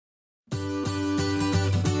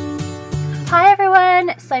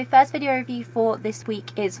everyone, so first video review for this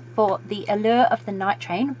week is for The Allure of the Night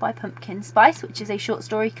Train by Pumpkin Spice, which is a short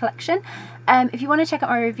story collection. If you want to check out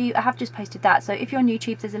my review, I have just posted that, so if you're on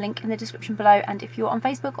YouTube there's a link in the description below, and if you're on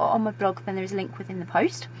Facebook or on my blog then there is a link within the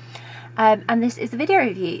post. And this is the video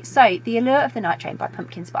review. So The Allure of the Night Train by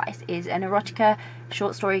Pumpkin Spice is an erotica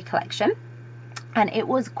short story collection, and it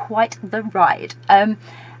was quite the ride.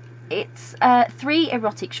 It's 3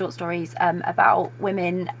 erotic short stories about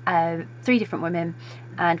women, 3 different women,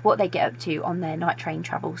 and what they get up to on their night train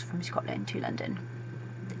travels from Scotland to London.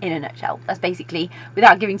 In a nutshell, that's basically,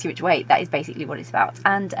 without giving too much away, that is basically what it's about.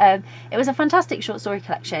 And it was a fantastic short story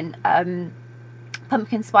collection.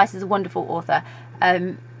 Pumpkin Spice is a wonderful author. I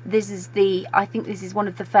think this is one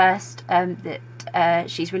of the first that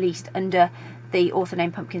she's released under the author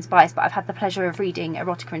name Pumpkin Spice, but I've had the pleasure of reading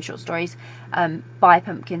erotica and short stories by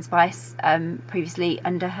Pumpkin Spice previously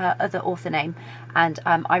under her other author name, and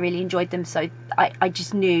I really enjoyed them, so I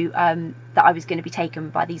just knew that I was going to be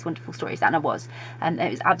taken by these wonderful stories, and I was, and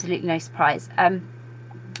it was absolutely no surprise.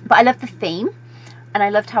 But I loved the theme, and I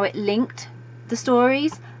loved how it linked the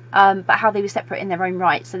stories, but how they were separate in their own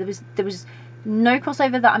right. So there was no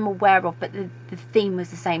crossover that I'm aware of, but the theme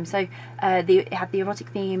was the same. So it had the erotic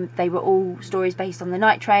theme, they were all stories based on the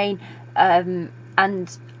night train, and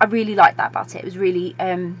I really liked that about it. It was really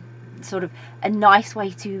sort of a nice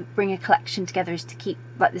way to bring a collection together, is to keep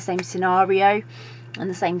like the same scenario and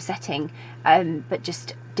the same setting, but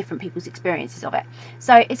just different people's experiences of it.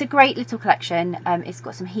 So it's a great little collection. It's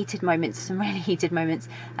got some heated moments, some really heated moments,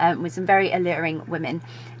 with some very alluring women,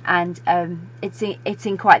 and it's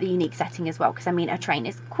in quite the unique setting as well, because I mean a train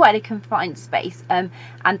is quite a confined space, and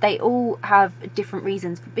they all have different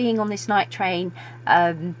reasons for being on this night train,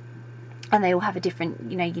 and they all have a different,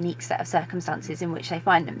 unique set of circumstances in which they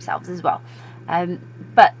find themselves as well.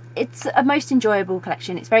 But it's a most enjoyable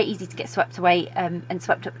collection. It's very easy to get swept away and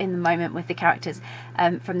swept up in the moment with the characters,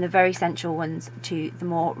 from the very sensual ones to the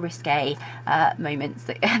more risque moments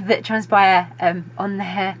that transpire on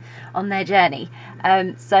their journey.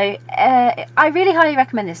 So I really highly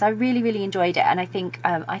recommend this. I really enjoyed it, and I think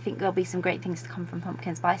there'll be some great things to come from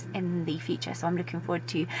Pumpkin Spice in the future. So I'm looking forward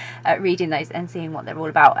to reading those and seeing what they're all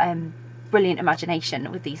about. Brilliant imagination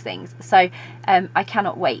with these things, so I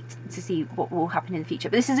cannot wait to see what will happen in the future.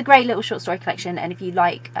 But this is a great little short story collection, and if you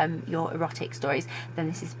like your erotic stories, then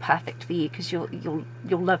this is perfect for you, because you'll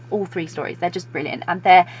love all 3 stories. They're just brilliant, and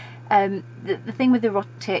they're the thing with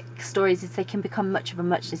erotic stories is they can become much of a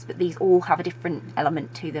muchness, but these all have a different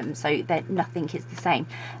element to them, so that nothing is the same,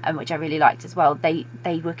 which I really liked as well. They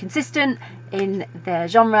were consistent in their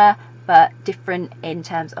genre, but different in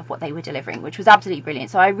terms of what they were delivering, which was absolutely brilliant.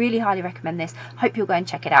 So I really highly recommend this. Hope you'll go and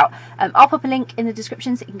check it out. I'll pop a link in the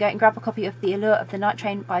description so you can go and grab a copy of The Allure of the Night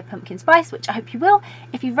Train by Pumpkin Spice, which I hope you will.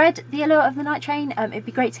 If you've read The Allure of the Night Train, it'd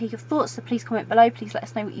be great to hear your thoughts, so please comment below. Please let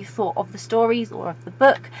us know what you thought of the stories or of the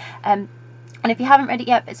book. And if you haven't read it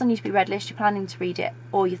yet, but it's on your to be read list, you're planning to read it,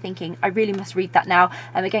 or you're thinking, I really must read that now,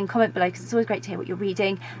 again, comment below, because it's always great to hear what you're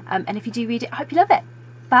reading. And if you do read it, I hope you love it.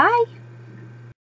 Bye!